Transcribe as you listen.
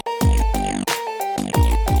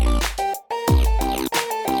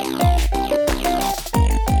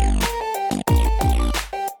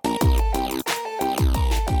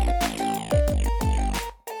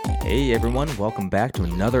everyone. Welcome back to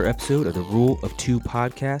another episode of the Rule of Two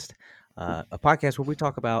podcast, a podcast where we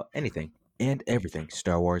talk about anything and everything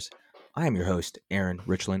Star Wars. I am your host, Aaron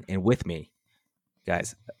Richland, and with me,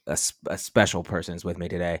 guys, a special person is with me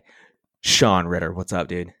today, Sean Ritter. What's up,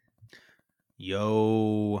 dude?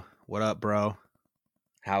 Yo, what up, bro?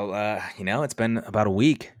 How, it's been about a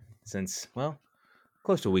week since,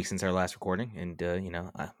 close to a week since our last recording, and,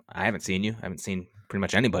 I haven't seen you. I haven't seen pretty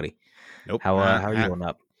much anybody. Nope. How are you holding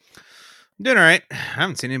up? I'm doing all right. I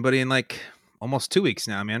haven't seen anybody in like almost 2 weeks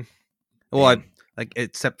now, man. Well,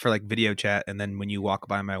 except for like video chat, and then when you walk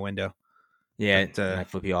by my window. Yeah, I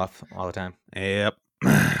flip you off all the time. Yep.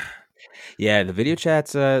 Yeah, the video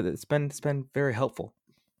chats. It's been very helpful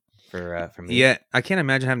for me. Yeah, I can't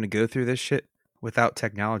imagine having to go through this shit without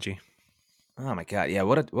technology. Oh my god. Yeah.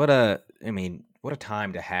 What a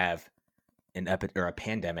time to have an a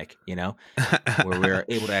pandemic. Where we're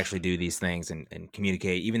able to actually do these things and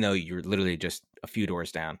communicate, even though you're literally just a few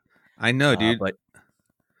doors down. I know, dude. But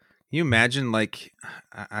you imagine, like,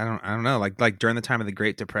 I don't know, like during the time of the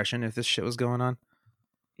Great Depression, if this shit was going on.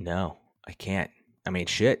 No, I can't. I mean,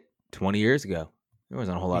 shit. 20 years ago, there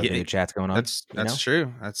wasn't a whole lot of video chats going on. That's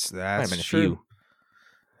true. That's Might have been a true. few.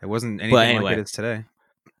 It wasn't anything like it is today.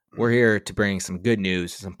 We're here to bring some good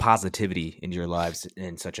news, some positivity into your lives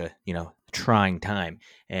in such a, trying time.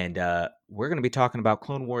 And we're going to be talking about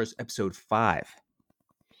Clone Wars Episode 5,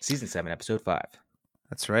 Season 7, Episode 5.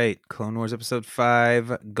 That's right. Clone Wars Episode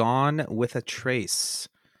 5, Gone with a Trace.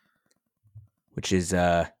 Which is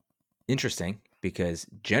interesting because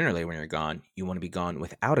generally when you're gone, you want to be gone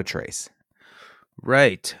without a trace.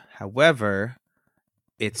 Right. However,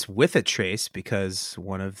 it's with a trace because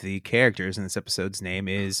one of the characters in this episode's name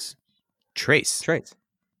is Trace. Trace.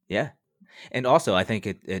 Yeah. And also, I think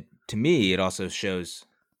it to me, it also shows,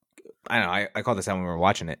 I don't know, I called this out when we were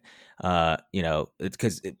watching it. It's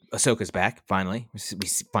because Ahsoka's back, finally. We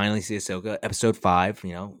finally see Ahsoka. Episode 5,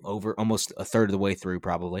 over almost a third of the way through,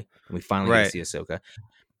 probably. And we finally get to see Ahsoka.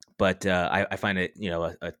 But I find it,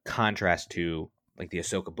 a contrast to, like, the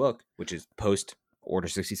Ahsoka book, which is post Order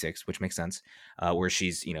 66, which makes sense, where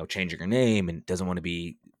she's, changing her name and doesn't want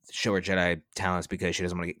to show her Jedi talents because she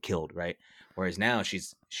doesn't want to get killed, right? Whereas now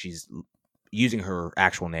she's using her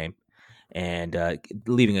actual name and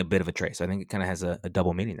leaving a bit of a trace. I think it kind of has a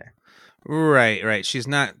double meaning there. Right. She's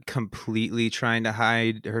not completely trying to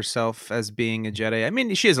hide herself as being a Jedi. I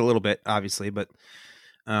mean, she is a little bit, obviously, but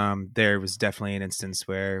there was definitely an instance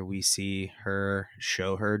where we see her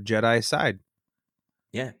show her Jedi side.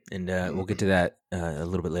 Yeah, and we'll get to that a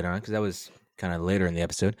little bit later on because that was kind of later in the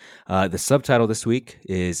episode. The subtitle this week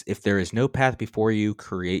is "If There Is No Path Before You,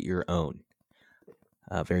 Create Your Own."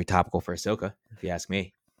 Very topical for Ahsoka, if you ask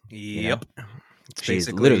me. Yep.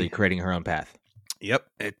 She's literally creating her own path. Yep.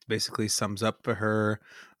 It basically sums up her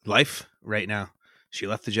life right now. She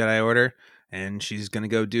left the Jedi Order, and she's going to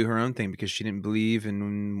go do her own thing because she didn't believe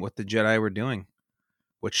in what the Jedi were doing,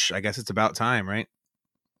 which I guess it's about time, right?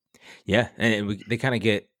 Yeah, and they kind of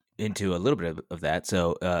get into a little bit of that.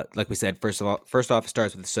 So, like we said, first off, it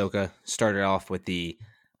starts with Ahsoka. Started off with the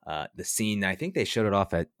scene. I think they showed it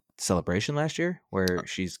off at Celebration last year, where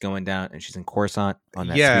she's going down and she's in Coruscant on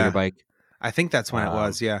that speeder bike. I think that's when it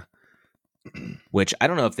was. Yeah. Which I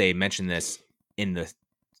don't know if they mentioned this in the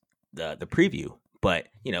preview, but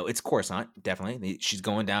it's Coruscant definitely. She's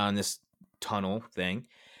going down this tunnel thing,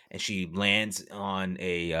 and she lands on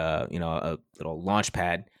a little launch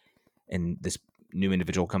pad. And this new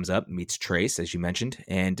individual comes up, meets Trace, as you mentioned,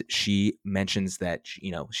 and she mentions that,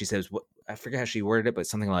 she says, what I forget how she worded it, but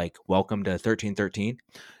something like, "Welcome to 1313."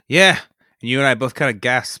 Yeah. And you and I both kind of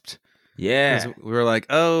gasped. Yeah. We were like,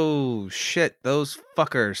 oh, shit, those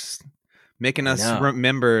fuckers making us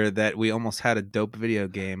remember that we almost had a dope video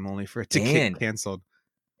game only for it to get canceled.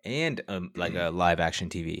 And like a live action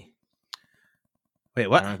TV. Wait,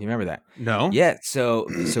 what? I don't know if you remember that. No. Yeah. So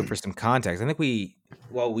for some context, I think we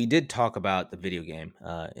did talk about the video game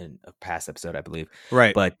in a past episode, I believe.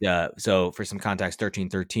 Right. But so for some context,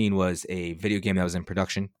 1313 was a video game that was in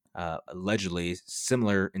production, allegedly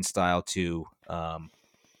similar in style to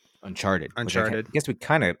Uncharted. Which I guess we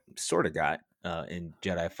kind of sort of got in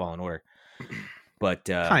Jedi Fallen Order. But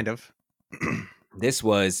kind of. This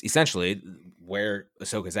was essentially where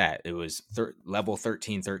Ahsoka's at. It was level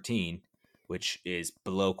 1313. Which is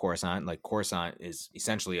below Coruscant. Like, Coruscant is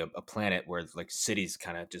essentially a planet where, like, cities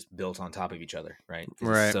kind of just built on top of each other, right?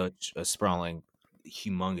 Right. It's such a sprawling,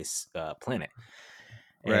 humongous planet.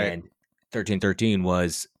 Right. And 1313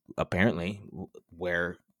 was apparently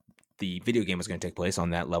where the video game was going to take place, on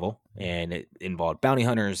that level, and it involved bounty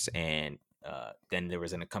hunters, and then there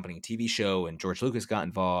was an accompanying TV show, and George Lucas got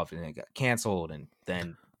involved, and it got canceled, and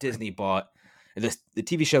then Disney bought the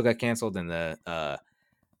TV show got canceled, and the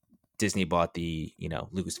Disney bought the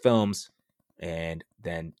Lucasfilms, and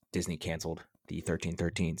then Disney canceled the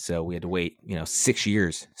 1313. So we had to wait 6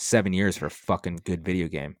 years, 7 years for a fucking good video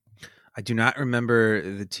game. I do not remember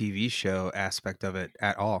the TV show aspect of it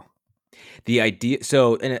at all. The idea,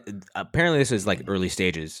 so and apparently this is like early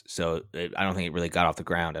stages, so I don't think it really got off the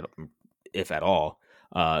ground, if at all.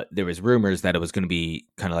 There was rumors that it was going to be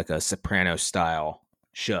kind of like a Soprano style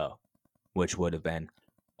show, which would have been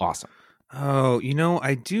awesome. Oh,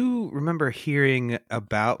 I do remember hearing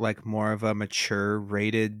about like more of a mature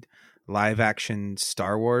rated live action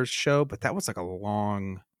Star Wars show, but that was like a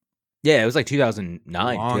long Yeah, it was like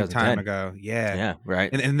 2009, long 2010. time ago. Yeah. Yeah,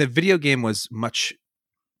 right. And the video game was much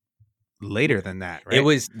later than that, right? It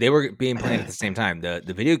was, they were being planned at the same time.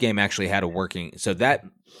 The video game actually had a working, so that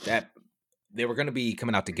they were going to be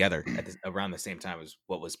coming out together around the same time as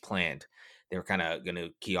what was planned. They were kind of going to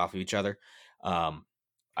key off of each other. I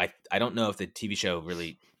don't know if the TV show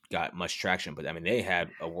really got much traction, but I mean they had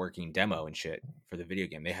a working demo and shit for the video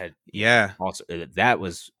game. They had also that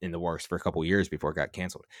was in the works for a couple of years before it got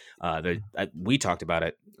canceled. We talked about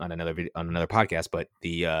it on another podcast, but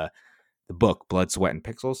the book Blood, Sweat, and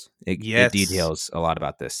Pixels it details a lot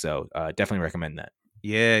about this, so definitely recommend that.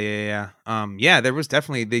 Yeah. There was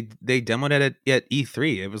definitely they demoed it at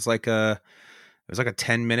E3. It was like a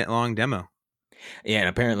 10-minute long demo. Yeah, and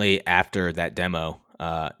apparently after that demo,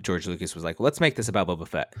 George Lucas was like, "Let's make this about Boba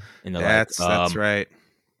Fett." And that's right.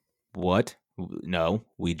 What? No,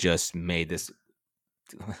 we just made this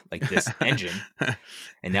like this engine,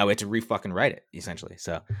 and now we have to re-fucking write it essentially.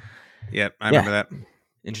 So, yep, I remember that.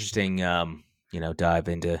 Interesting, dive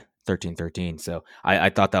into 1313. So I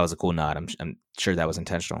thought that was a cool nod. I'm sure that was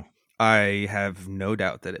intentional. I have no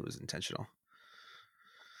doubt that it was intentional.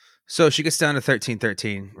 So she gets down to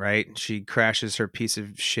 1313, right? She crashes her piece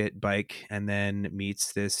of shit bike and then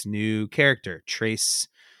meets this new character, Trace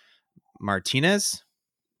Martinez.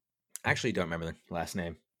 I actually don't remember the last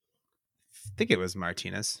name. I think it was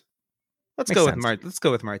Martinez. Let's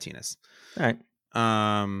go with Martinez. All right.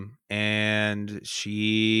 And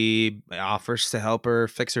she offers to help her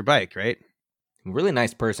fix her bike, right? Really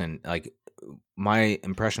nice person. Like my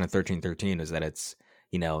impression of 1313 is that it's,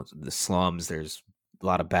 the slums. There's a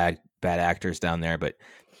lot of bad actors down there, but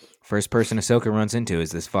first person Ahsoka runs into is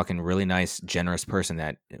this fucking really nice, generous person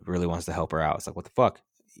that really wants to help her out. It's like, what the fuck?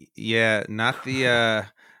 Yeah, not the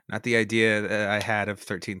idea that I had of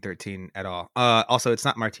 1313 at all. Also, it's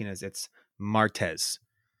not Martinez, it's Martez.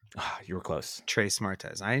 Oh, you were close. Trace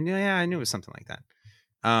Martez. I knew it was something like that.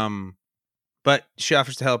 But she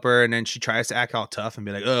offers to help her, and then she tries to act all tough and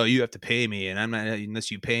be like, "Oh, you have to pay me, and I'm not unless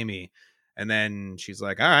you pay me." And then she's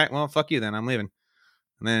like, "All right, well, fuck you then. I'm leaving."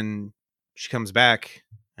 And then she comes back,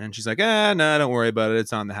 and she's like, no, don't worry about it.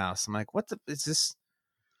 It's on the house." I'm like, "What is this?"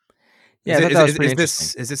 Yeah,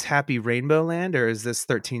 is this Happy Rainbow Land, or is this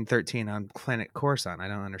 1313 on planet Coruscant? I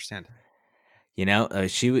don't understand.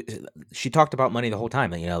 She talked about money the whole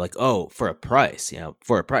time, like, oh, for a price,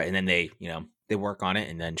 and then they work on it,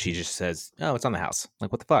 and then she just says, "Oh, it's on the house."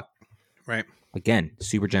 Like, what the fuck? Right. Again,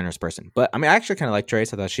 super generous person. But I mean, I actually kind of like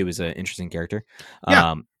Trace. I thought she was an interesting character.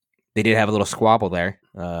 Yeah. They did have a little squabble there,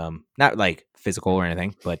 not like physical or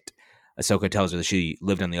anything, but Ahsoka tells her that she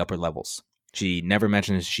lived on the upper levels. She never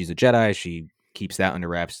mentions she's a Jedi. She keeps that under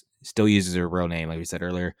wraps. Still uses her real name, like we said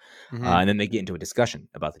earlier. Mm-hmm. And then they get into a discussion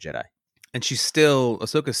about the Jedi. And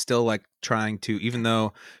Ahsoka's still like trying to, even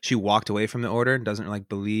though she walked away from the Order and doesn't like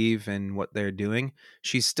believe in what they're doing,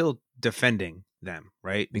 she's still defending them,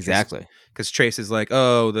 right? Exactly. Because Trace is like,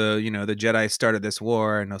 "Oh, the Jedi started this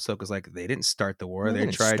war," and Ahsoka's like, "They didn't start the war. They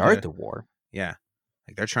tried to start the war." Yeah,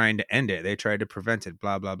 like they're trying to end it. They tried to prevent it.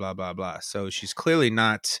 Blah blah blah blah blah. So she's clearly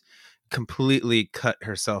not completely cut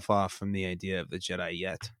herself off from the idea of the Jedi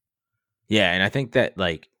yet. Yeah, and I think that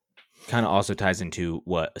like kind of also ties into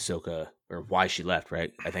what Ahsoka or why she left,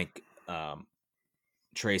 right? I think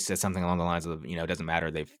Trace said something along the lines of, it doesn't matter.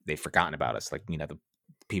 They've forgotten about us, like, the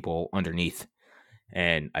people underneath.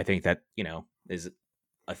 And I think that, is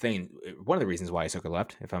a thing. One of the reasons why Ahsoka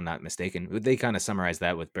left, if I'm not mistaken, they kind of summarized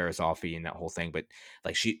that with Barriss Offee and that whole thing. But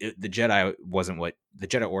like the Jedi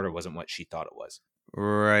Order wasn't what she thought it was.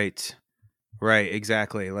 Right.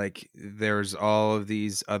 Exactly. Like there's all of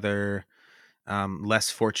these other less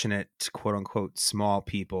fortunate, quote unquote, small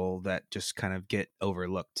people that just kind of get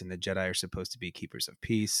overlooked, and the Jedi are supposed to be keepers of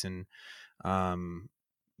peace and,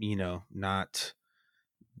 not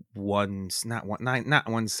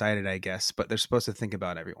one-sided, I guess, but they're supposed to think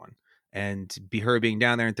about everyone. And her being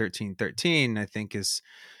down there in 1313, I think, is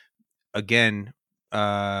again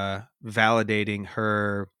validating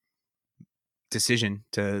her decision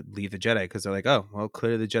to leave the Jedi because they're like, oh, well,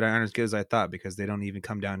 clearly the Jedi aren't as good as I thought because they don't even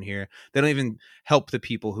come down here. They don't even help the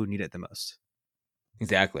people who need it the most.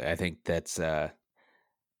 Exactly. I think that's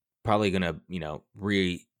probably gonna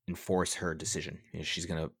reinforce her decision. She's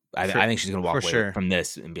gonna. For I think she's gonna for walk away sure. from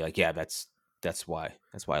this and be like, yeah, that's why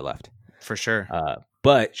I left. For sure.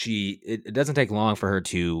 But it doesn't take long for her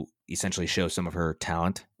to essentially show some of her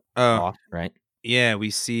talent Oh, off, right? yeah, we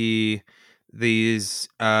see these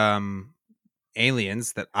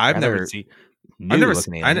aliens that I've never Rather seen. new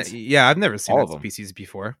looking aliens, I've never seen all of that them. species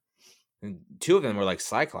before. And two of them were like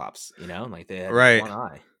Cyclops, like they had Right. one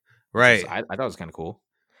eye, which was Right. I thought was kind of cool.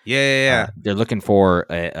 Yeah. They're looking for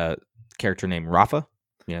a character named Rafa.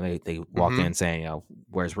 They walk Mm-hmm. in saying,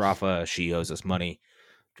 where's Rafa? She owes us money.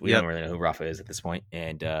 We Yep. don't really know who Rafa is at this point.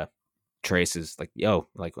 And Trace is like, yo,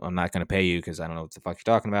 like, I'm not going to pay you because I don't know what the fuck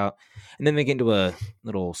you're talking about. And then they get into a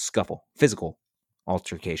little scuffle, physical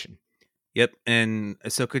altercation. Yep. And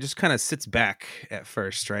Ahsoka just kind of sits back at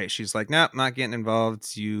first, right? She's like, nope, not getting involved.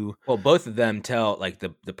 Well, both of them tell like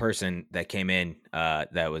the person that came in,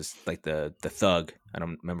 that was like the thug. I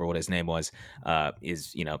don't remember what his name was.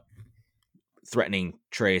 Is threatening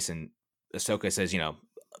Trace, and Ahsoka says,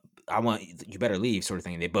 I want you better leave, sort of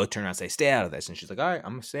thing. And they both turn around and say, stay out of this. And she's like, all right,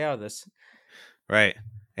 I'm gonna stay out of this. Right.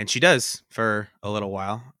 And she does for a little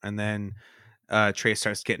while. And then Trace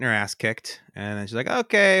starts getting her ass kicked. And then she's like,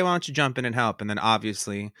 okay, why don't you jump in and help? And then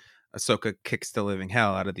obviously Ahsoka kicks the living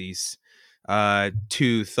hell out of these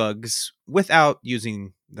two thugs without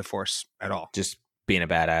using the Force at all. Just being a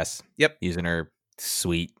badass. Yep. Using her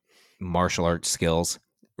sweet martial arts skills.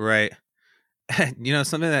 Right.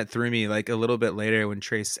 Something that threw me like a little bit later when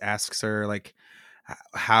Trace asks her like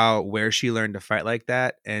where she learned to fight like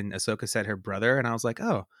that, and Ahsoka said her brother, and I was like,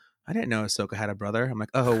 oh, I didn't know Ahsoka had a brother. I'm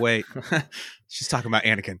like, oh wait, she's talking about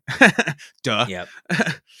Anakin. Duh. Yep.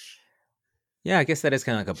 Yeah, I guess that is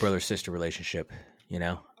kind of like a brother-sister relationship,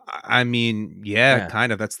 I mean, yeah,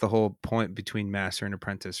 kind of. That's the whole point between master and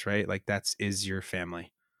apprentice, right? Like is your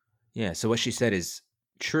family. Yeah. So what she said is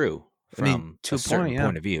true from to a certain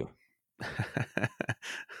point of view.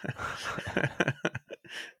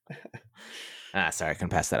 Sorry, I couldn't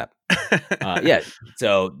pass that up. Yeah.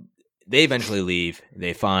 So they eventually leave.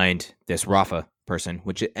 They find this Rafa person,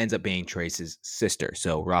 which ends up being Trace's sister.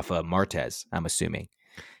 So Rafa Martez, I'm assuming.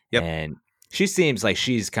 Yep. And she seems like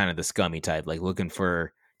she's kind of the scummy type, like looking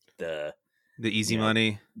for the easy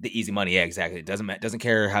money. The easy money, yeah, exactly. It doesn't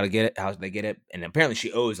care how to get it, how they get it, and apparently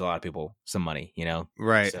she owes a lot of people some money,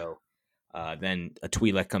 Right? So then a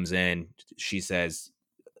Twi'lek comes in. She says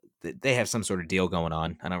that they have some sort of deal going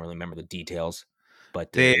on. I don't really remember the details,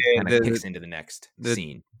 but it kind of kicks into the next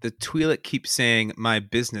scene. The Twi'lek keeps saying my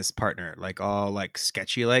business partner, like all like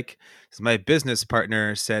sketchy, like so my business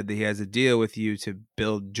partner said that he has a deal with you to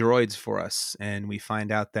build droids for us, and we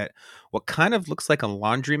find out that what kind of looks like a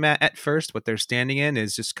laundromat at first, what they're standing in,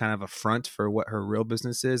 is just kind of a front for what her real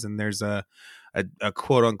business is, and there's a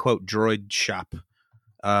quote unquote droid shop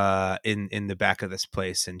in the back of this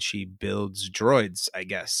place, and she builds droids, I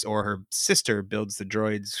guess, or her sister builds the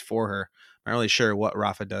droids for her. I'm not really sure what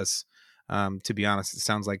Rafa does. To be honest, it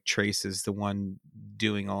sounds like Trace is the one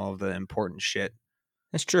doing all of the important shit.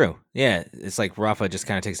 That's true. Yeah, it's like Rafa just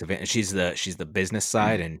kind of takes advantage. She's the business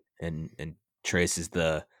side, and Trace is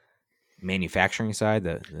the manufacturing side,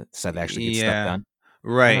 the side that actually gets stuff done.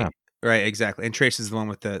 Right, exactly. And Trace is the one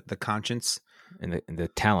with the conscience and the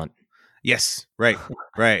talent. Yes, right.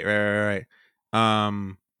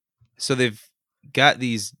 So they've got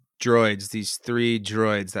these droids, these 3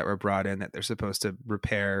 droids that were brought in that they're supposed to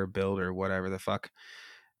repair, build, or whatever the fuck.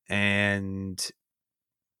 And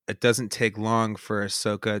it doesn't take long for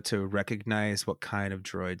Ahsoka to recognize what kind of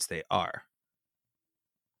droids they are.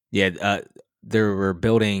 Yeah, they were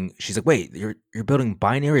building. She's like, "Wait, you're building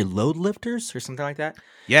binary load lifters or something like that?"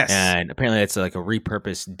 Yes, and apparently it's like a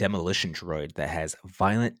repurposed demolition droid that has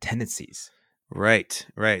violent tendencies. Right.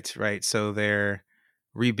 So they're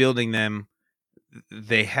rebuilding them.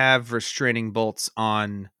 They have restraining bolts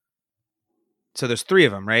on. So there's 3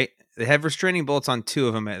 of them, right? They have restraining bolts on 2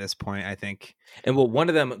 of them at this point, I think. And well, one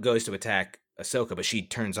of them goes to attack Ahsoka, but she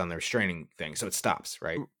turns on the restraining thing, so it stops,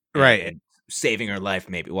 right? Right. And saving her life,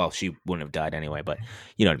 maybe. Well, she wouldn't have died anyway, but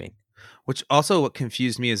you know what I mean. Which also what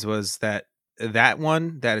confused me was that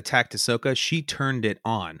one that attacked Ahsoka, she turned it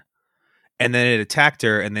on. And then it attacked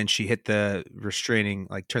her, and then she hit the restraining,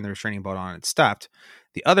 like turned the restraining bolt on and stopped.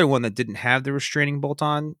 The other one that didn't have the restraining bolt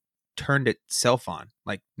on turned itself on.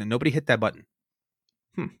 Like nobody hit that button.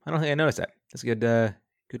 I don't think I noticed that. That's a good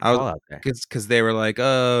call out there. Because they were like,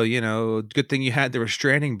 oh, good thing you had the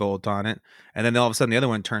restraining bolt on it. And then all of a sudden the other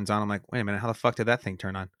one turns on. I'm like, wait a minute, how the fuck did that thing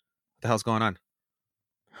turn on? The hell's going on?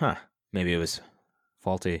 Huh? Maybe it was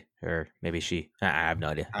faulty, or maybe she. I have no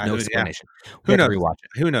idea. No Yeah. explanation. We Who have to knows? rewatch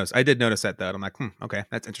it. Who knows? I did notice that though. And I'm like, okay,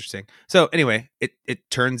 that's interesting. So anyway, it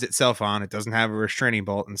turns itself on. It doesn't have a restraining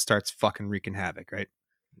bolt and starts fucking wreaking havoc, right?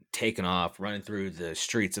 Taking off, running through the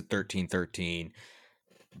streets of 1313.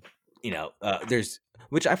 There's,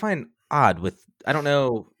 which I find odd. With, I don't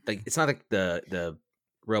know, like, it's not like the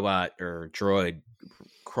robot or droid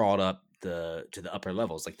crawled up to the upper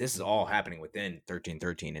levels. Like, this is all happening within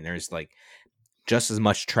 1313, and there's like just as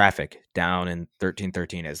much traffic down in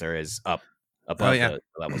 1313 as there is up Oh above yeah. the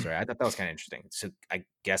levels, right? I thought that was kind of interesting. So I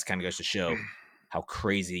guess kind of goes to show how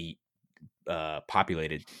crazy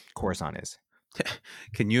populated Coruscant is.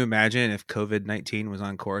 Can you imagine if COVID-19 was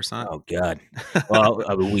on Coruscant? Oh God. Well,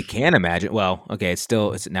 we can imagine. Well, okay, it's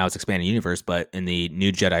now it's expanded universe, but in the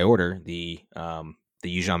New Jedi Order, the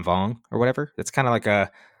Yuuzhan Vong or whatever, that's kind of like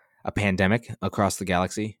a pandemic across the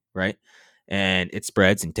galaxy, right? And it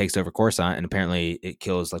spreads and takes over Coruscant, and apparently it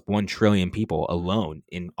kills like 1 trillion people alone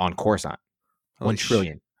on Coruscant. Holy 1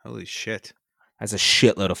 trillion. Holy shit. That's a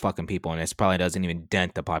shitload of fucking people, and it probably doesn't even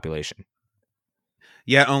dent the population.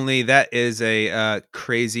 Yeah, only that is a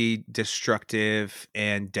crazy, destructive,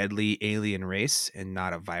 and deadly alien race, and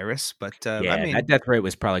not a virus. But Yeah, I mean, that death rate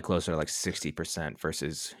was probably closer to like 60%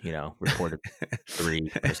 versus reported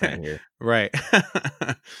 3% here. right?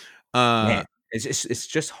 Man, it's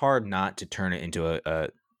just hard not to turn it into a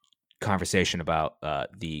conversation about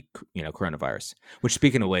the coronavirus. Which,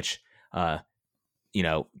 speaking of which,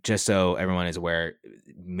 just so everyone is aware,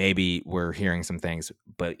 maybe we're hearing some things,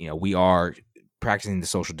 but we are practicing the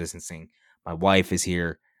social distancing. My wife is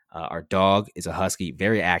here. Our dog is a husky,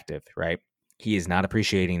 very active, right? He is not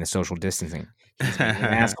appreciating the social distancing. He's being an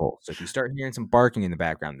asshole. So if you start hearing some barking in the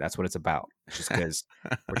background, that's what it's about. It's just because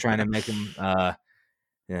we're trying to make him,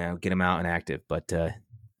 get him out and active. But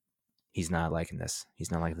he's not liking this.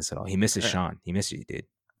 He's not liking this at all. He misses Sean. He misses you, dude.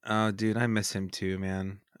 Oh, dude, I miss him too,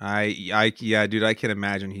 man. Yeah, dude, I can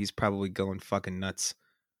imagine he's probably going fucking nuts.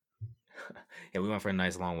 Yeah, we went for a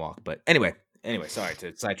nice long walk. But anyway, sorry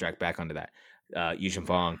to sidetrack back onto that. Yuuzhan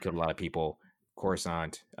Vong killed a lot of people.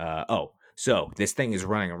 Coruscant. So this thing is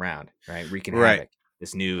running around, right, wreaking havoc.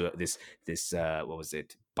 This new this what was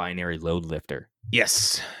it? Binary load lifter.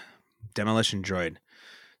 Yes, demolition droid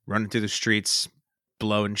running through the streets,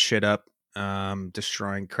 blowing shit up,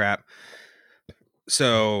 destroying crap.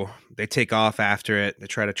 So they take off after it. They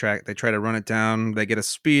try to run it down. They get a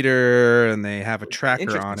speeder and they have a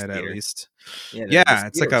tracker on it, at least. Yeah,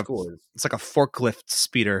 it's like a forklift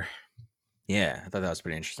speeder. Yeah, I thought that was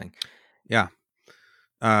pretty interesting. Yeah.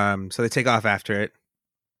 So they take off after it.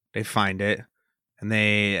 They find it, and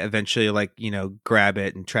they eventually grab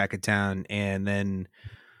it and track it down. And then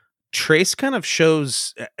Trace kind of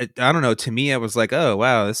shows, I don't know, to me I was like, oh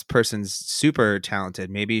wow, this person's super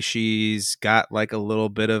talented. Maybe she's got like a little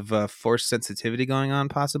bit of force sensitivity going on,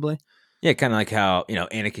 possibly. Yeah, kind of like how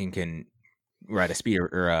Anakin can ride a speeder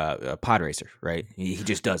or a pod racer, right? He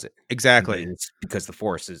just does it. Exactly. It's because the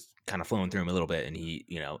force is kind of flowing through him a little bit, and he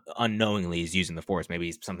unknowingly is using the force.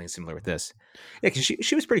 Maybe something similar with this. Yeah, because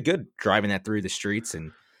she was pretty good driving that through the streets.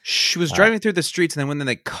 And she was driving through the streets, and then when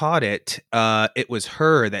they caught it, it was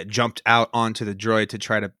her that jumped out onto the droid to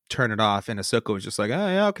try to turn it off, and Ahsoka was just like, oh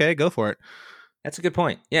yeah, okay, go for it. That's a good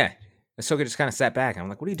point. Yeah, Ahsoka just kind of sat back, and I'm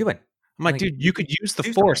like, what are you doing? I'm like, dude, you could use the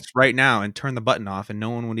force right now and turn the button off, and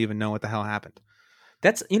no one would even know what the hell happened.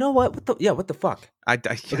 That's what the fuck?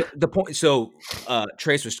 The point. So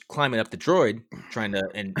Trace was climbing up the droid, trying to,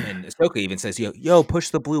 and Ahsoka even says, yo, push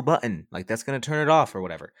the blue button, like that's gonna turn it off or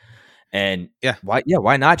whatever. And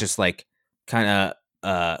why not just like kind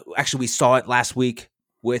of actually we saw it last week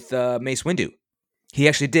with Mace Windu. He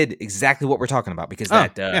actually did exactly what we're talking about, because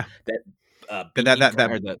the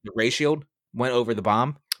ray shield went over the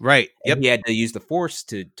bomb. Right. Yep. He had to use the force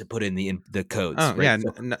to put in the codes. Oh right? yeah.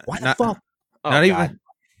 So why the fuck?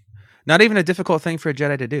 Not even a difficult thing for a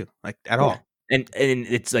Jedi to do, like at all. And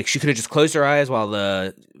it's like she could have just closed her eyes while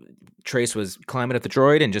the Trace was climbing up the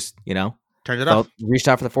droid and just turned it off, reached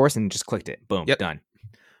out for the force and just clicked it. Boom, done.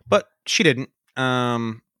 But she didn't.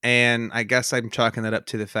 And I guess I'm chalking that up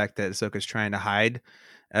to the fact that Ahsoka's trying to hide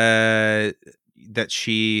that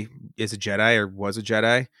she is a Jedi or was a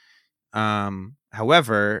Jedi.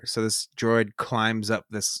 However, so this droid climbs up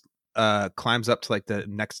to like the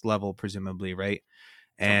next level, presumably, right?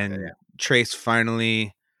 And Trace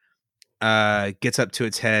finally gets up to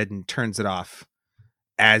its head and turns it off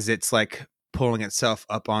as it's like pulling itself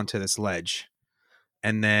up onto this ledge.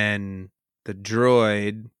 And then the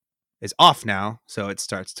droid is off now, so it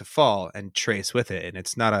starts to fall, and Trace with it, and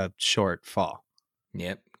it's not a short fall.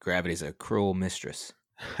 Yep, gravity's a cruel mistress.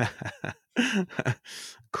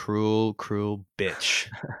 Cruel, cruel bitch.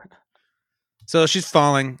 So she's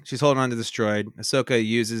falling. She's holding on to this droid. Ahsoka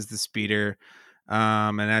uses the speeder.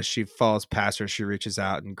 And as she falls past her, she reaches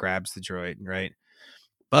out and grabs the droid, right?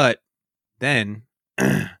 But then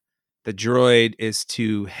the droid is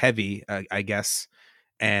too heavy, I guess,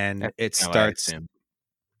 and That's kind of what I assume.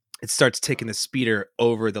 it starts taking the speeder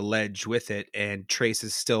over the ledge with it, and Trace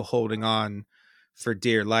is still holding on for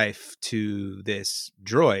dear life to this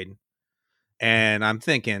droid. And I'm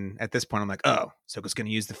thinking at this point, I'm like, oh, Ahsoka's going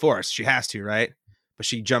to use the Force. She has to, right? But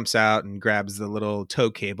she jumps out and grabs the little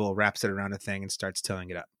tow cable, wraps it around a thing, and starts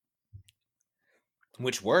towing it up.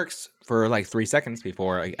 Which works for like 3 seconds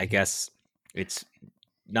before I guess it's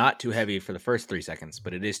not too heavy for the first 3 seconds,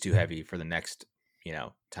 but it is too heavy for the next,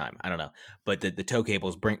 time. I don't know. But the tow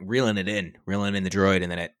cables reeling in the droid,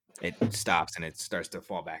 and then it stops and it starts to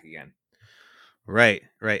fall back again. Right.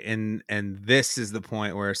 And this is the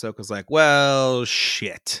point where Ahsoka's like, well,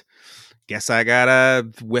 shit. Guess I gotta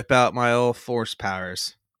whip out my old Force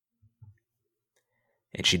powers.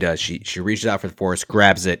 And she does. She reaches out for the Force,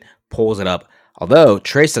 grabs it, pulls it up. Although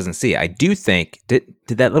Trace doesn't see it. I do think did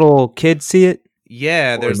that little kid see it?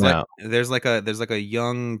 Yeah, Or no? there's like a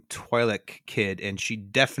young Twi'lek kid, and she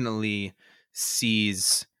definitely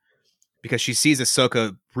sees, because she sees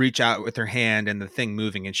Ahsoka reach out with her hand and the thing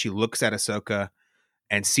moving, and she looks at Ahsoka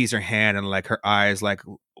and sees her hand, and like her eyes like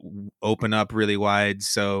open up really wide.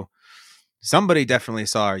 So somebody definitely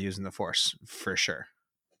saw her using the Force for sure.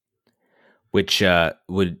 Which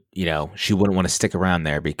would, she wouldn't want to stick around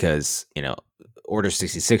there because, Order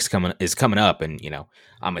 66 is coming up, and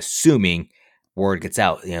I'm assuming word gets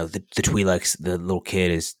out. The Twi'leks, the little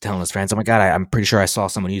kid, is telling his friends, "Oh my god, I'm pretty sure I saw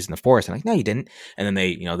someone using the Force." I'm like, "No, you didn't." And then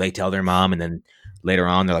they tell their mom, and then later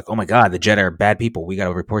on they're like, "Oh my god, the Jedi are bad people. We got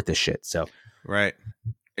to report this shit." So right,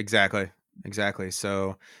 exactly.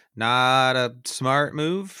 So not a smart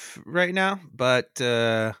move right now, but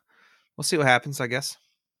we'll see what happens, I guess.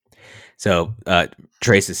 So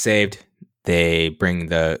Trace is saved. They bring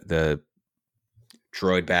the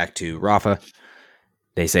droid back to Rafa.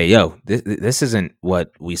 They say, "Yo, this isn't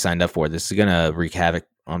what we signed up for. This is gonna wreak havoc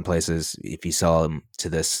on places if you sell them to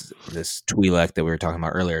this Twi'lek that we were talking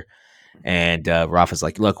about earlier." And Rafa's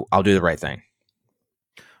like, "Look, I'll do the right thing."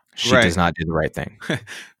 She does not do the right thing.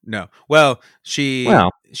 No. Well, she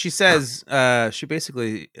says, she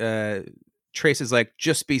basically Trace is like,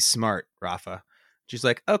 "Just be smart, Rafa." She's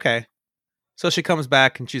like, "Okay." So she comes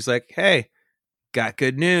back and she's like, "Hey, got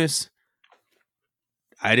good news.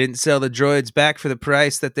 I didn't sell the droids back for the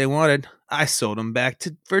price that they wanted. I sold them back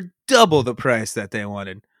for double the price that they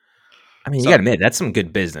wanted." I mean, you gotta admit, that's some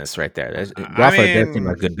good business right there. Rafa does seem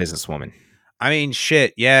like a good businesswoman. I mean,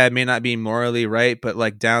 shit. Yeah, it may not be morally right, but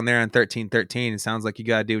like down there on 1313, it sounds like you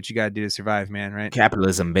gotta do what you gotta do to survive, man. Right?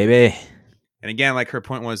 Capitalism, baby. And again, like her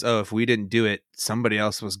point was, oh, if we didn't do it, somebody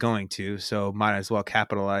else was going to, so might as well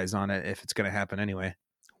capitalize on it if it's going to happen anyway.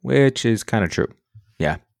 Which is kind of true.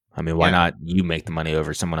 Yeah. I mean, why not you make the money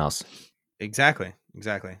over someone else? Exactly.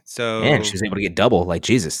 So, and she was able to get double. Like,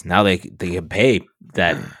 Jesus, now they can pay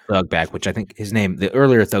that thug back, which I think his name, the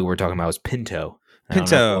earlier thug we were talking about, was Pinto.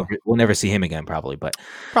 We'll never see him again, probably, but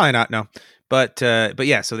probably not. No, but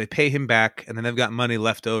yeah. So they pay him back, and then they've got money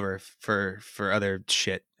left over for other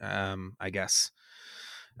shit. I guess.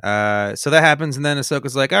 So that happens, and then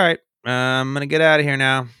Ahsoka's like, "All right, I'm gonna get out of here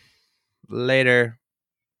now. Later."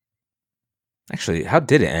 Actually, how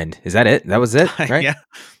did it end? Is that it? That was it, right? Yeah.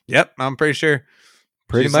 Yep. I'm pretty sure.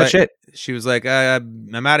 Pretty much it. She was like,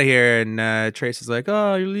 "I'm out of here," and Trace is like,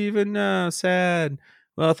 "Oh, you're leaving now? Sad.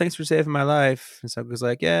 Well, thanks for saving my life." And Ahsoka's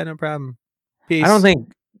like, "Yeah, no problem. Peace." I don't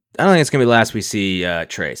think it's gonna be the last we see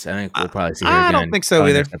Trace. I think we'll probably see her again. I don't think so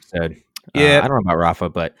either. Next episode. Yeah, I don't know about Rafa,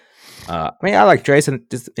 but I mean, I like Trace, and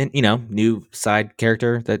just new side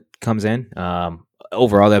character that comes in.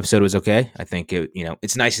 Overall, the episode was okay. I think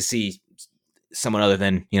it's nice to see someone other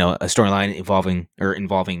than a storyline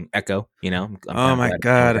involving Echo. Oh my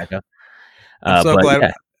god, I'm so glad.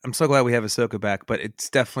 Yeah. I'm so glad we have Ahsoka back, but it's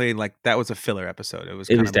definitely like that was a filler episode. It was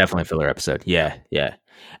definitely a filler episode. Yeah.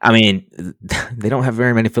 I mean, they don't have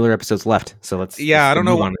very many filler episodes left, so let's. Yeah, I don't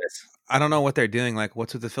know. I don't know what they're doing. Like,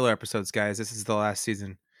 what's with the filler episodes, guys? This is the last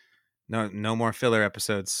season. No more filler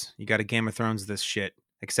episodes. You got to Game of Thrones this shit,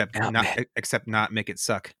 except not make it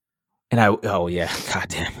suck. And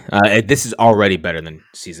goddamn, this is already better than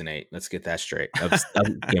season 8. Let's get that straight of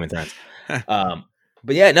Game of Thrones.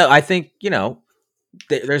 But yeah, no, I think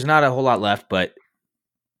there's not a whole lot left, but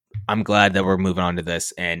I'm glad that we're moving on to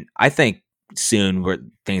this, and I think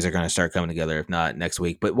soon things are going to start coming together. If not next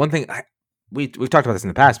week, but one thing we've talked about this in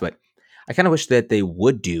the past, but I kind of wish that they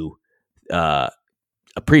would do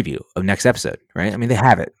a preview of next episode, right? I mean, they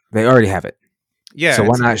have it. They already have it. Yeah, So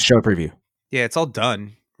why not show a preview? Yeah, it's all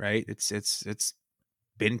done, right? It's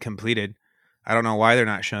been completed. I don't know why they're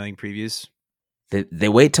not showing previews. They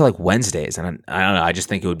wait till like Wednesdays, and I don't know. I just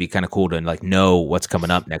think it would be kind of cool to like know what's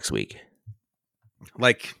coming up next week.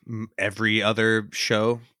 Like every other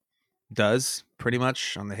show does, pretty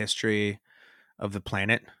much, on the history of the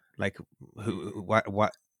planet. Like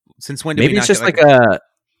what? Since when did Maybe we it's not just get like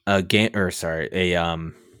a game, or sorry,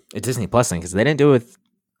 a Disney Plus thing, because they didn't do it with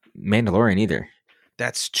Mandalorian either.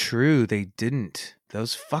 That's true. They didn't.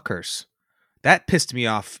 Those fuckers. That pissed me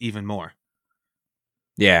off even more.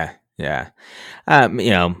 Yeah.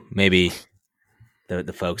 Maybe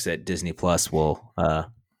the folks at Disney Plus will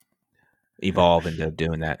evolve into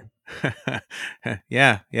doing that.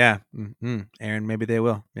 yeah. Aaron, maybe they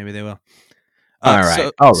will. All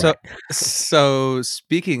right. So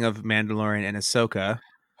speaking of Mandalorian and Ahsoka,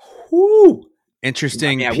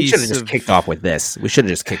 interesting piece. We should have just kicked off with this.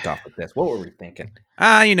 What were we thinking?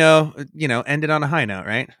 End it on a high note,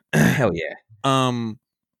 right? Hell yeah.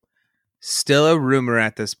 Still a rumor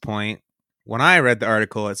at this point. When I read the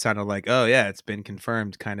article, it sounded like, oh yeah, it's been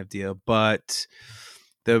confirmed kind of deal. But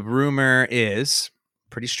the rumor is,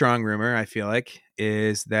 pretty strong rumor, I feel like,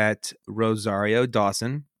 is that Rosario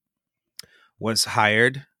Dawson was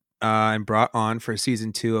hired and brought on for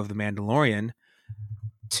season 2 of The Mandalorian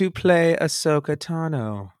to play Ahsoka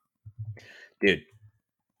Tano. Dude,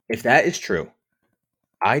 if that is true,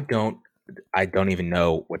 I don't even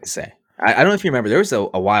know what to say. I don't know if you remember, there was a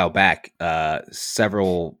while back,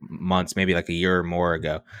 several months, maybe like a year or more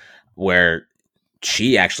ago, where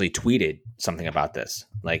she actually tweeted something about this,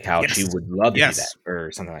 like how she would love to do that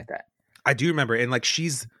or something like that. I do remember, and like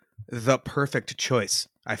she's the perfect choice,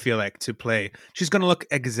 I feel like, to play. She's going to look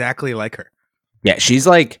exactly like her. Yeah, she's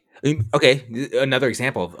like, okay, another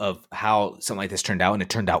example of how something like this turned out, and it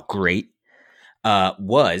turned out great,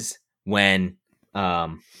 was when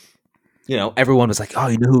everyone was like, oh,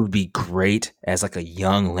 you know who would be great as like a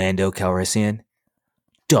young Lando Calrissian?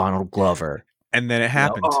 Donald Glover. And then it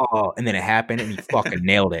happened. And he fucking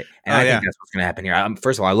nailed it. And I think that's what's going to happen here.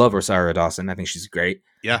 First of all, I love Rosario Dawson. I think she's great.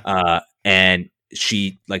 Yeah. And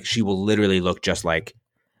she will literally look just like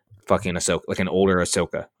fucking Ahsoka, like an older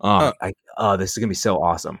Ahsoka. This is going to be so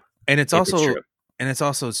awesome. And it's also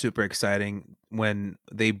super exciting when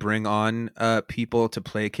they bring on people to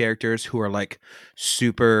play characters who are like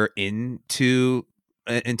super into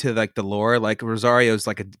like the lore. Like Rosario's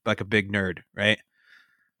like a big nerd, right?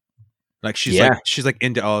 Like she's like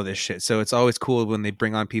into all of this shit. So it's always cool when they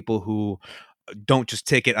bring on people who don't just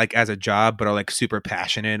take it like as a job, but are like super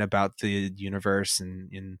passionate about the universe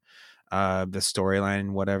and the storyline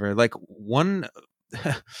and whatever. Like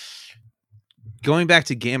going back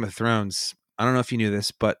to Game of Thrones, I don't know if you knew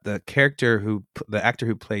this, but the actor who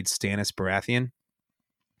played Stannis Baratheon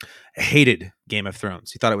hated Game of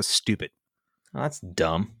Thrones. He thought it was stupid. Oh, that's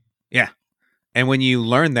dumb. Yeah. And when you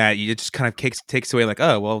learn that, it just kind of takes away like,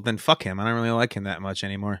 oh, well, then fuck him. I don't really like him that much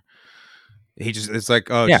anymore. It's like,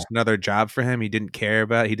 just another job for him. He didn't care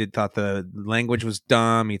about it. He thought the language was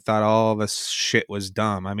dumb. He thought all this shit was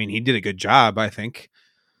dumb. I mean, he did a good job, I think.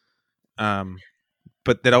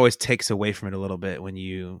 But that always takes away from it a little bit when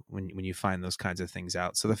you find those kinds of things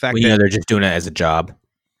out. So the fact that they're just doing it as a job.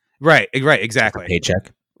 Right, exactly.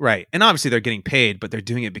 Paycheck. Right. And obviously they're getting paid, but they're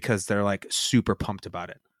doing it because they're like super pumped about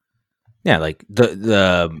it. Yeah, like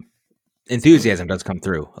the enthusiasm does come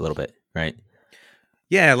through a little bit, right?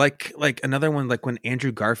 Yeah, like another one, like when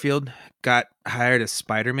Andrew Garfield got hired as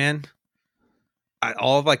Spider-Man,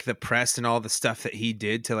 all of like the press and all the stuff that he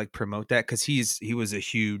did to like promote that, because he was a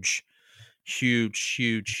huge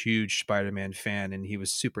Spider-Man fan, and he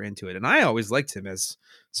was super into it. And I always liked him as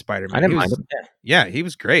Spider-Man. I didn't mind him. Yeah, he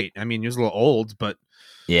was great. I mean, he was a little old, but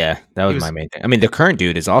yeah, that was my main thing. I mean, the current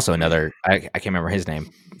dude is also another. I can't remember his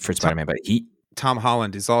name for Spider-Man, but Tom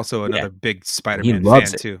Holland is also another big Spider-Man he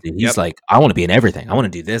loves fan too. He's like, I want to be in everything. I want to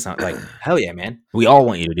do this. I'm like, hell yeah, man. We all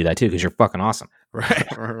want you to do that too, because you're fucking awesome.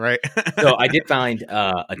 Right. So I did find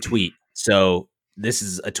a tweet. So this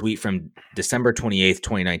is a tweet from December 28th,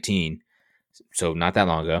 2019. So not that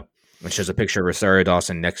long ago. It shows a picture of Rosario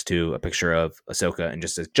Dawson next to a picture of Ahsoka, and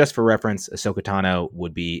just for reference, Ahsoka Tano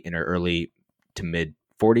would be in her early to mid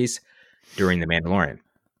 40s during The Mandalorian.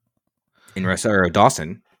 And Rosario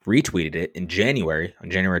Dawson retweeted it in January,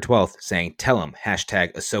 on January 12th, saying, "Tell him,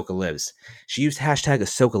 #Ahsoka lives." She used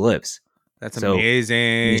 #Ahsoka lives. That's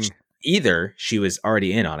amazing. Either she was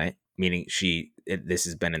already in on it, meaning this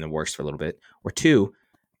has been in the works for a little bit, or two,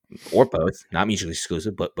 or both, not mutually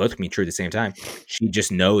exclusive, but both can be true at the same time. She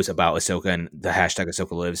just knows about Ahsoka and the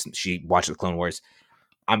 #Ahsoka lives. She watched the Clone Wars.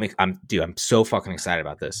 I'm so fucking excited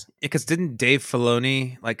about this. Because didn't Dave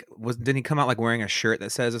Filoni didn't he come out like wearing a shirt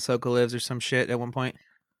that says Ahsoka lives or some shit at one point?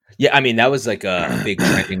 Yeah, I mean that was like a big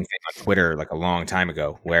trending thing on Twitter like a long time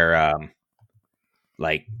ago, where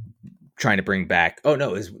like trying to bring back. Oh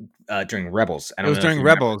no, it was during Rebels. I It don't was know if during you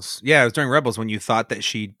remember. Rebels. Yeah, it was during Rebels when you thought that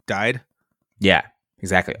she died. Yeah,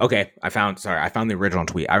 exactly. Okay, I found the original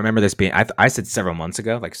tweet. I remember this being. I said several months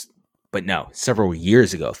ago, but no, several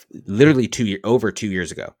years ago. Literally over 2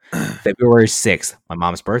 years ago, February 6th, my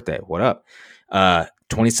mom's birthday. What up?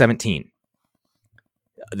 2017.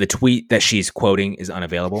 The tweet that she's quoting is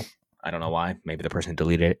unavailable. I don't know why. Maybe the person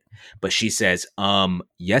deleted it. But she says,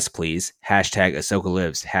 yes, please. Hashtag Ahsoka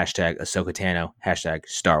lives. Hashtag Ahsoka Tano. Hashtag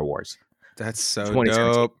Star Wars. That's so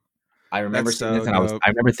 2017. dope. I remember That's seeing this, so and dope. I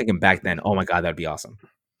remember thinking back then, oh my god, that'd be awesome.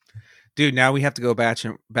 Dude, now we have to go back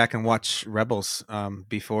and watch Rebels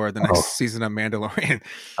before the next season of Mandalorian.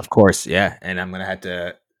 Of course, yeah. And I'm gonna have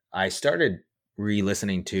to. I started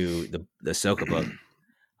re-listening to the Ahsoka book,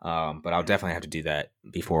 but I'll definitely have to do that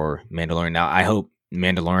before Mandalorian. Now, I hope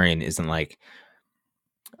Mandalorian isn't like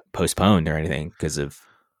postponed or anything because of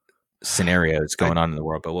scenarios going on in the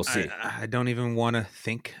world, but we'll see. I don't even want to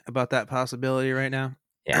think about that possibility right now.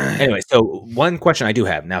 Yeah. Anyway, so one question I do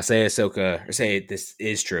have now: say Ahsoka, or say this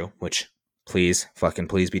is true, which please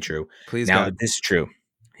be true. Please, now, God. if this is true,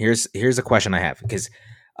 here's a question I have because,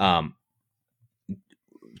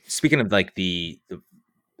 speaking of like the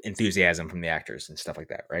enthusiasm from the actors and stuff like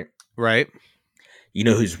that, right? Right. You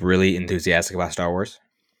know who's really enthusiastic about Star Wars?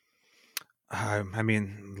 I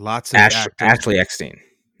mean, lots of actors. Ashley Eckstein.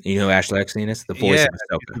 You know who Ashley Eckstein is? The voice of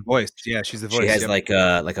Ahsoka. The voice. Yeah, she's the voice. She has like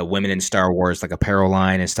a women in Star Wars, like apparel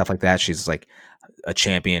line and stuff like that. She's like a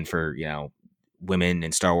champion for, women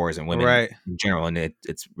in Star Wars and women in general. And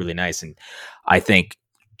it's really nice. And I think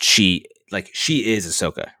she is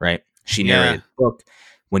Ahsoka, right? She narrated the book.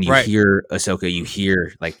 When you hear Ahsoka, you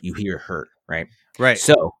hear her, right? Right.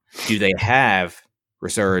 So do they have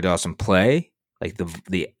Rosario Dawson play like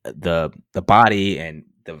the body and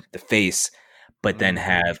the face, but then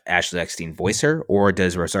have Ashley Eckstein voice her, or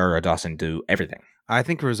does Rosario Dawson do everything? I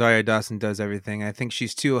think Rosario Dawson does everything. I think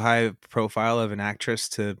she's too high profile of an actress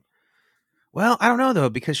to. Well, I don't know though,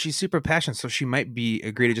 because she's super passionate, so she might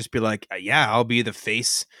agree to just be like, yeah, I'll be the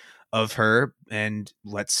face of her, and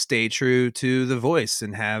let's stay true to the voice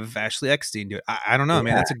and have Ashley Eckstein do it. I don't know,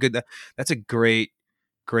 man. That's a great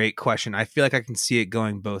question. I feel like I can see it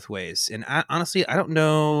going both ways, and honestly, I don't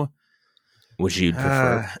know. Would you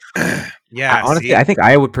prefer? Yeah, honestly, I think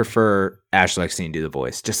I would prefer Ashley Eckstein do the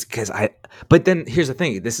voice, just because But then here's the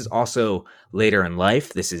thing: this is also later in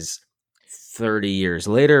life. This is 30 years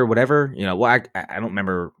later, whatever. Well, I don't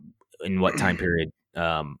remember in what time period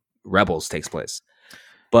Rebels takes place.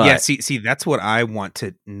 But yeah, see, that's what I want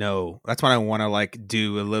to know. That's what I want to like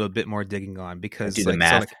do a little bit more digging on, because do the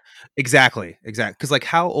math. Exactly. Because like,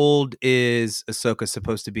 how old is Ahsoka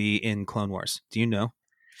supposed to be in Clone Wars? Do you know?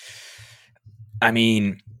 I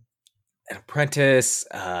mean, an apprentice.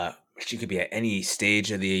 She could be at any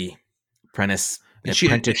stage of the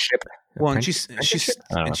apprenticeship. Well, and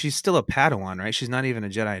she's still a Padawan, right? She's not even a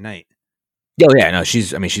Jedi Knight. Oh yeah, no,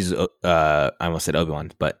 she's. I almost said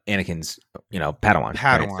Obi-Wan, but Anakin's,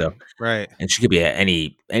 Padawan, right? And she could be at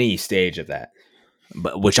any stage of that,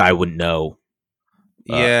 but which I wouldn't know.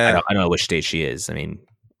 Yeah, I don't know which stage she is. I mean,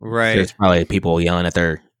 right? There's probably people yelling at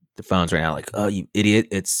their phones right now, like, "Oh, you idiot!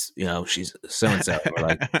 It's she's so and so."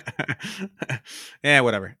 Like, yeah,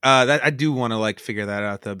 whatever. That I do want to like figure that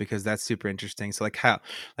out though, because that's super interesting. So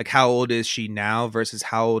how old is she now versus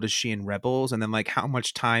how old is she in Rebels, and then like how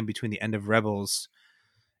much time between the end of Rebels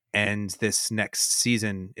and this next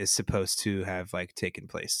season is supposed to have like taken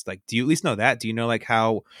place? Like, do you at least know that? Do you know like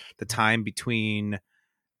how the time between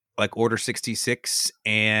like Order 66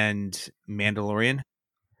 and Mandalorian?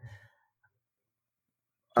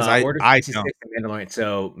 Order 66 and Mandalorian.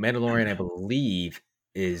 So Mandalorian, I believe,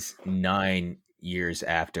 is 9 years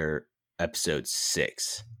after Episode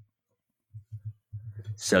 6.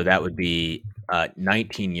 So that would be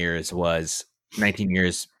 19 years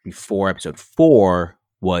before Episode 4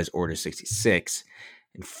 was Order 66,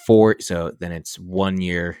 and 4. So then it's 1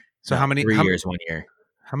 year. So how many 3 years? 1 year.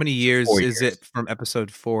 How many years is it from Episode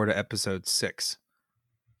 4 to Episode 6?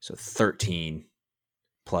 So 13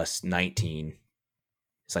 plus 19.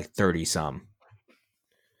 It's like 30 some.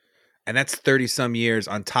 And that's 30 some years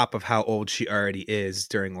on top of how old she already is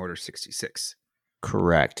during Order 66.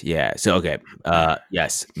 Correct. Yeah. So, okay.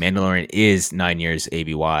 Yes. Mandalorian is 9 years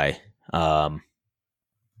ABY.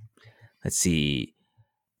 Let's see.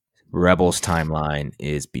 Rebels timeline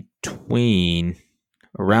is between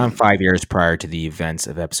around 5 years prior to the events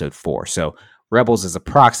of Episode 4. So Rebels is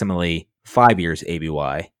approximately 5 years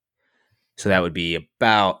ABY. So that would be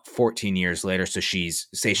about 14 years later. So she's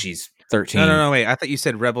 13. No. Wait, I thought you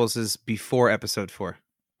said Rebels is before Episode 4.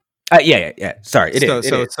 Yeah. Sorry, it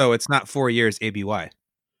is. So it's not 4 years ABY.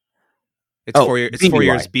 It's Oh, 4 years. It's BBY. 4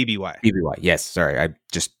 years BBY. BBY. Yes. Sorry, I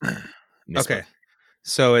just misspoke. Okay.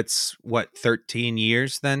 So it's what, 13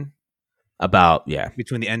 years then About, yeah.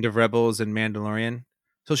 between the end of Rebels and Mandalorian.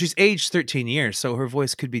 So she's aged 13 years. So her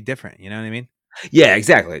voice could be different. You know what I mean? Yeah,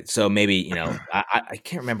 exactly. So maybe, you know, I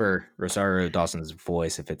can't remember Rosario Dawson's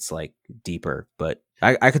voice if it's like deeper, but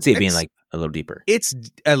I could see it being like a little deeper. It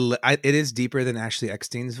is deeper than Ashley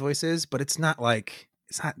Eckstein's voice is, but it's not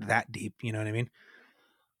that deep. You know what I mean?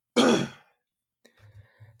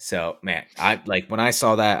 So, man, I like when I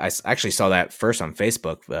saw that, I actually saw that first on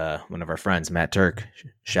Facebook. One of our friends, Matt Turk,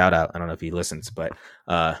 shout out. I don't know if he listens, but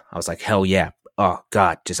I was like, hell yeah. Oh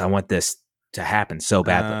God, I want this to happen so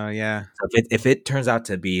badly. Yeah. So if it turns out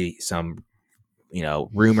to be some, you know,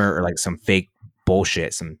 rumor or like some fake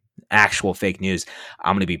bullshit, some actual fake news,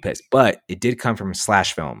 I'm gonna be pissed. But it did come from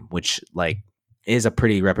Slash Film, which like is a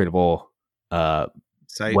pretty reputable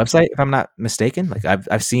website, if I'm not mistaken. Like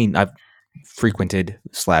I've frequented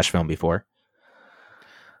Slash Film before.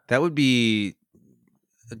 That would be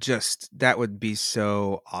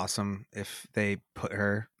so awesome if they put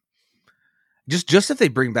her. Just if they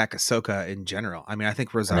bring back Ahsoka in general. I mean, I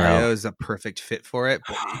think Rosario is a perfect fit for it,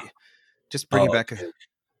 but just bring it back.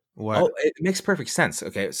 What? Oh, it makes perfect sense.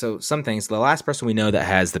 Okay, so some things. The last person we know that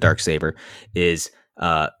has the Darksaber is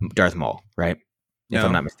Darth Maul, right? If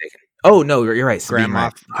I'm not mistaken. Oh no, you're right. Grand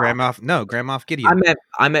Moff Gideon.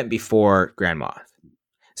 I meant before Grand Moff.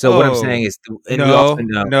 So what I'm saying is,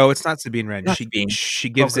 no, it's not Sabine Wren. She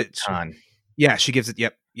gives it. Yeah, she gives it.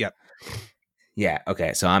 Yep. Yeah.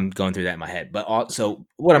 Okay. So I'm going through that in my head, but also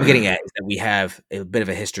what I'm getting at is that we have a bit of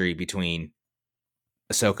a history between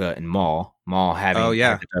Ahsoka and Maul. Maul having the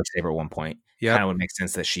Darksaber at one point. Yeah. Kind of would make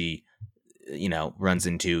sense that she, you know, runs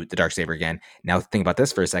into the Darksaber again. Now think about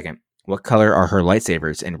this for a second. What color are her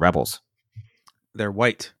lightsabers in Rebels? They're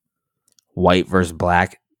white. White versus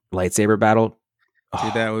black lightsaber battle.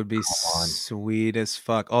 Dude, that would be sweet as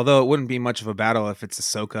fuck. Although it wouldn't be much of a battle if it's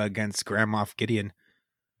Ahsoka against Grand Moff Gideon.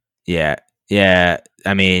 Yeah.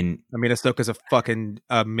 I mean, Ahsoka's a fucking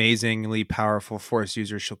amazingly powerful Force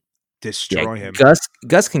user. She'll destroy him.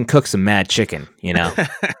 Gus can cook some mad chicken, you know,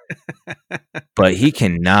 but he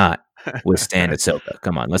cannot withstand Ahsoka.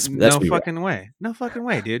 Come on, let's no fucking way,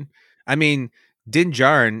 dude. I mean, Din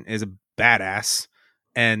Djarin is a badass,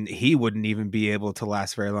 and he wouldn't even be able to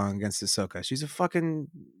last very long against Ahsoka. She's a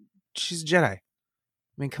Jedi. I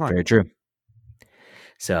mean, come on. Very true.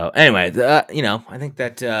 So anyway, you know, I think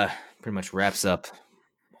that pretty much wraps up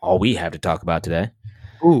all we have to talk about today.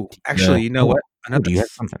 Ooh, actually, you know what? Do you have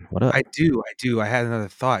something? What up? I do. I had another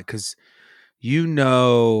thought because you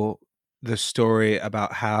know the story about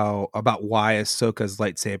why Ahsoka's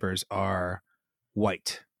lightsabers are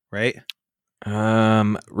white, right?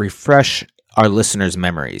 Refresh our listeners'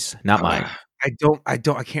 memories, not mine. I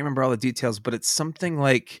can't remember all the details, but it's something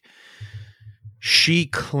like she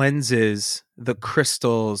cleanses the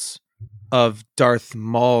crystals of Darth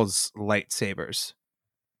Maul's lightsabers.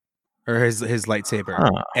 Or his lightsaber,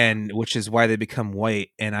 and which is why they become white.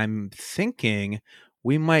 And I'm thinking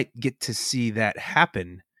we might get to see that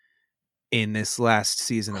happen in this last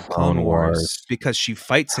season of Clone Wars because she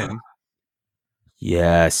fights him.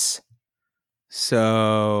 Yes.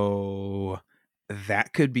 So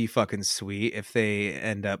that could be fucking sweet if they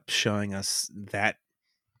end up showing us that,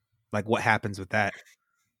 like what happens with that.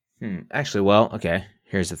 Actually, well, okay.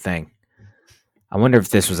 Here's the thing. I wonder if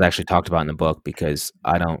this was actually talked about in the book because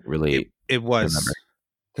I don't really. It was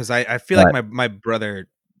because I feel like my brother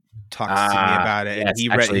talked to me about it, and he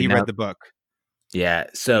read the book. Yeah,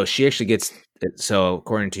 so she actually gets. So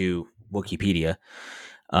according to Wikipedia,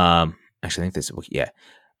 actually I think this is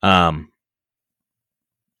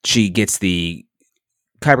she gets the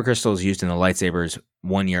kyber crystals used in the lightsabers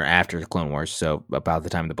 1 year after the Clone Wars, so about the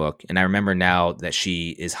time of the book. And I remember now that she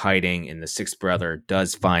is hiding, and the sixth brother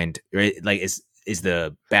does find is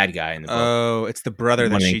the bad guy in the book. Oh, it's the brother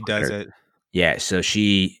that she does it. Yeah, so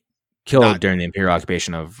she killed during the Imperial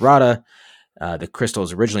occupation of Rada. The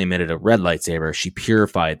crystals originally emitted a red lightsaber. She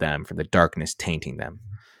purified them from the darkness tainting them.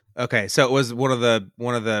 Okay, so it was one of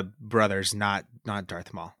the brothers, not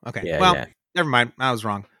Darth Maul. Okay, never mind. I was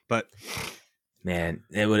wrong, but man,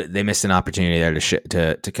 they missed an opportunity there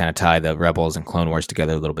to kind of tie the Rebels and Clone Wars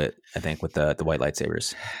together a little bit. I think with the white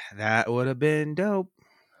lightsabers, that would have been dope.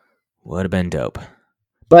 Would have been dope.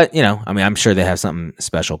 But, you know, I mean, I'm sure they have something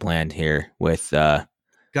special planned here with God,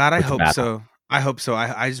 I hope so. I hope so.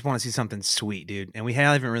 I just want to see something sweet, dude. And we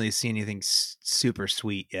haven't really seen anything super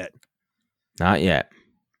sweet yet. Not yet.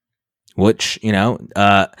 Which,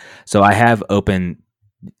 so I have opened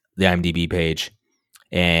the IMDb page,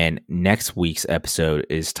 and next week's episode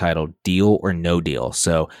is titled Deal or No Deal.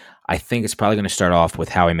 So I think it's probably going to start off with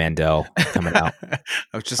Howie Mandel coming out. I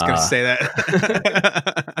was just going to say that.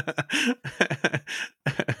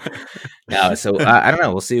 No, so I don't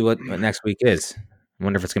know. We'll see what next week is. I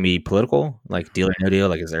wonder if it's going to be political, like Deal or No Deal.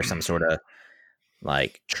 Like, is there some sort of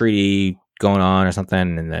like treaty going on or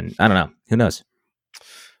something? And then I don't know. Who knows?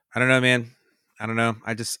 I don't know, man. I don't know.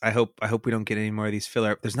 I hope we don't get any more of these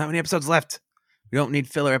filler. There's not many episodes left. We don't need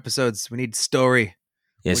filler episodes. We need story.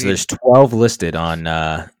 Yeah, so there's 12 listed on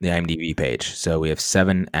the IMDb page. So we have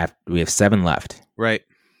 7 left. Right.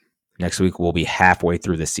 Next week we'll be halfway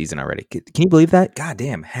through this season already. Can you believe that? God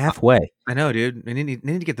damn, halfway. I know, dude. They need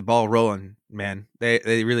to get the ball rolling, man.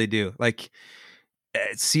 They really do. Like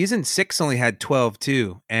season 6 only had 12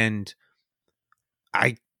 too, and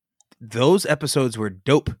those episodes were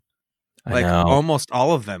dope. Like almost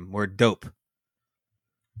all of them were dope.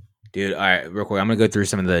 Dude, all right, real quick, I'm going to go through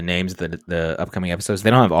some of the names of the upcoming episodes. They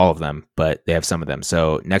don't have all of them, but they have some of them.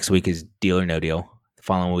 So next week is Deal or No Deal. The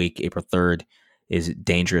following week, April 3rd, is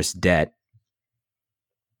Dangerous Debt.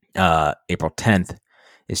 April 10th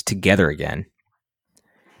is Together Again.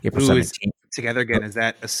 April 17th. Together Again, is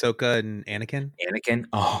that Ahsoka and Anakin? Anakin?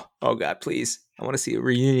 Oh God, please. I want to see a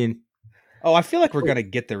reunion. Oh, I feel like we're going to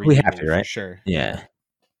get the reunion. We have to, right? For sure. Yeah.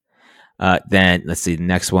 Then, let's see, the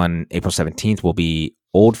next one, April 17th, will be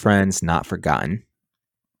Old Friends Not Forgotten.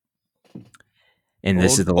 And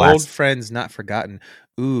this is the last. Old Friends Not Forgotten.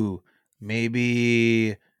 Ooh,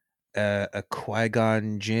 maybe a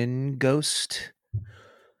Qui-Gon Jinn ghost?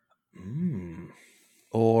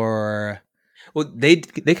 Or... Well, they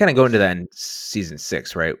kind of go into that in season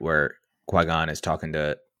 6, right? Where Qui-Gon is talking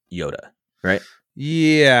to Yoda, right?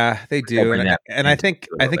 Yeah, they do, and I think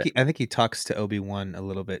he talks to Obi-Wan a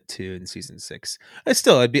little bit too in season 6.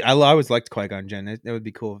 I always liked Qui-Gon Jinn. It would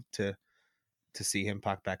be cool to see him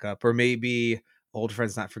pop back up, or maybe Old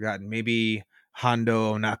Friends Not Forgotten. Maybe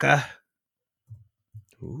Hondo Onaka.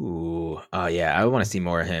 Ooh, yeah, I want to see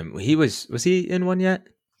more of him. Was he in one yet?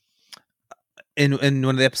 In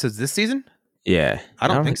one of the episodes this season? Yeah, I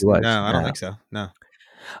don't think so. No, I don't think so. No.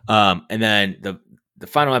 And then the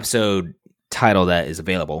final episode title that is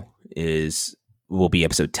available will be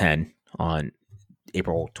episode 10 on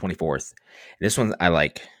April 24th. This one I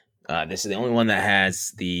like. This is the only one that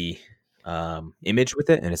has the image with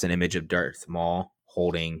it, and it's an image of Darth Maul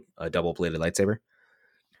holding a double-bladed lightsaber.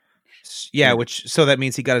 Yeah, so that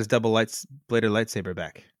means he got his double-bladed lightsaber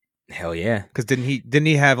back. Hell yeah! Because didn't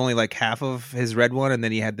he have only like half of his red one, and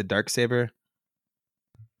then he had the dark saber?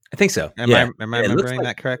 I think so. Am I remembering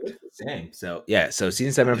that correct? Same. So yeah. So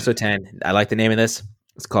season 7, episode 10. I like the name of this.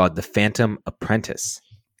 It's called The Phantom Apprentice.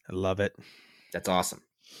 I love it. That's awesome.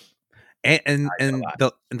 And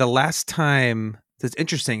the last time, it's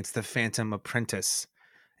interesting. It's The Phantom Apprentice,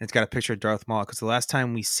 and it's got a picture of Darth Maul. Because the last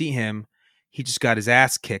time we see him, he just got his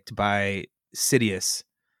ass kicked by Sidious,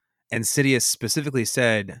 and Sidious specifically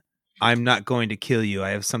said, "I'm not going to kill you. I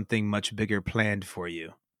have something much bigger planned for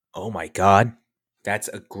you." Oh my God. That's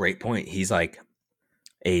a great point. He's like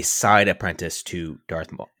a side apprentice to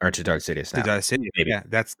Darth Maul, or to Darth Sidious now. To Darth Sidious, maybe. Yeah,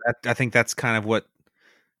 I think that's kind of what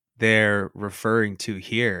they're referring to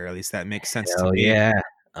here. At least that makes sense to me. Yeah.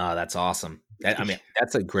 Oh, that's awesome.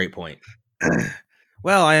 That's a great point.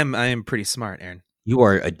 Well, I am pretty smart, Aaron. You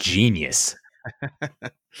are a genius.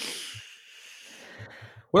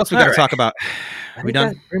 What else we got to talk about? Are we done?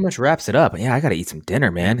 That pretty much wraps it up. Yeah, I got to eat some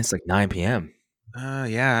dinner, man. It's like 9 p.m.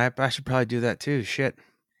 Yeah, I should probably do that too. Shit.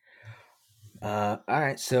 All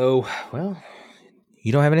right. So, well,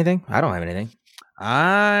 you don't have anything? I don't have anything.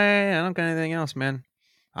 I don't got anything else, man.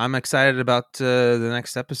 I'm excited about the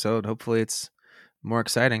next episode. Hopefully, it's more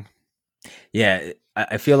exciting. Yeah,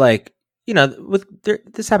 I feel like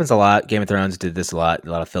this happens a lot. Game of Thrones did this a lot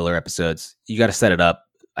of filler episodes. You got to set it up.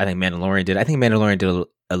 I think Mandalorian did. I think Mandalorian did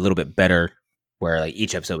a little bit better, where like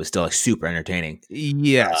each episode was still like super entertaining.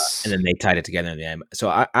 Yes, and then they tied it together in the end. So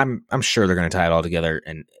I'm sure they're going to tie it all together,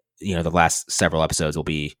 and the last several episodes will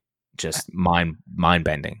be just mind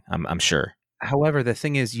bending. I'm sure. However, the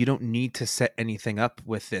thing is, you don't need to set anything up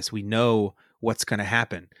with this. We know what's going to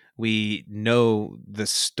happen. We know the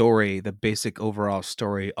story, the basic overall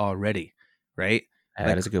story already, right?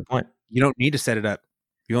 That is a good point. You don't need to set it up.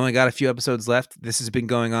 You only got a few episodes left. This has been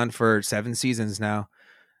going on for 7 seasons now.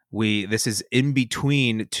 This is in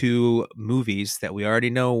between 2 movies that we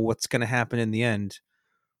already know what's going to happen in the end.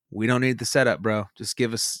 We don't need the setup, bro. Just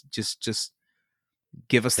give us, just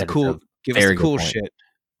give us the cool. Give us the cool shit.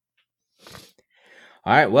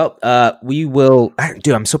 All right. Well, we will.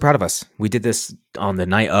 Dude, I'm so proud of us. We did this on the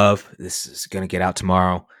night of. This is going to get out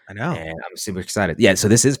tomorrow. I know. And I'm super excited. Yeah. So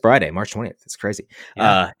this is Friday, March 20th. It's crazy.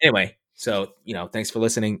 Yeah. Anyway, so, thanks for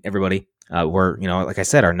listening, everybody. We're, like I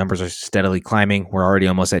said, our numbers are steadily climbing. We're already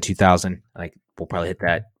almost at 2,000. Like, we'll probably hit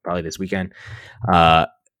that probably this weekend.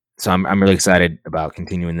 So I'm really excited about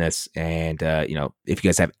continuing this. And, if you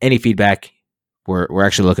guys have any feedback, we're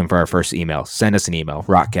actually looking for our first email. Send us an email,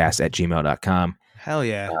 rockcast@gmail.com. Hell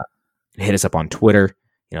yeah. Hit us up on Twitter.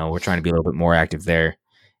 We're trying to be a little bit more active there.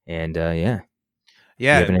 And yeah.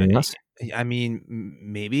 Yeah. You have anything else? I mean,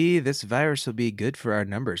 maybe this virus will be good for our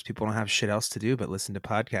numbers. People don't have shit else to do but listen to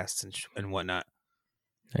podcasts and whatnot.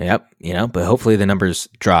 Yep. But hopefully the numbers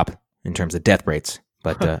drop in terms of death rates.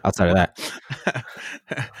 But outside of that.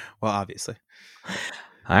 Well, obviously.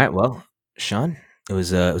 All right. Well, Sean, it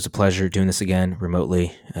was a pleasure doing this again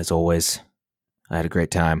remotely, as always. I had a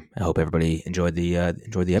great time. I hope everybody enjoyed the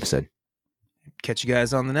episode. Catch you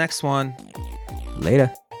guys on the next one.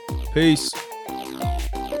 Later. Peace.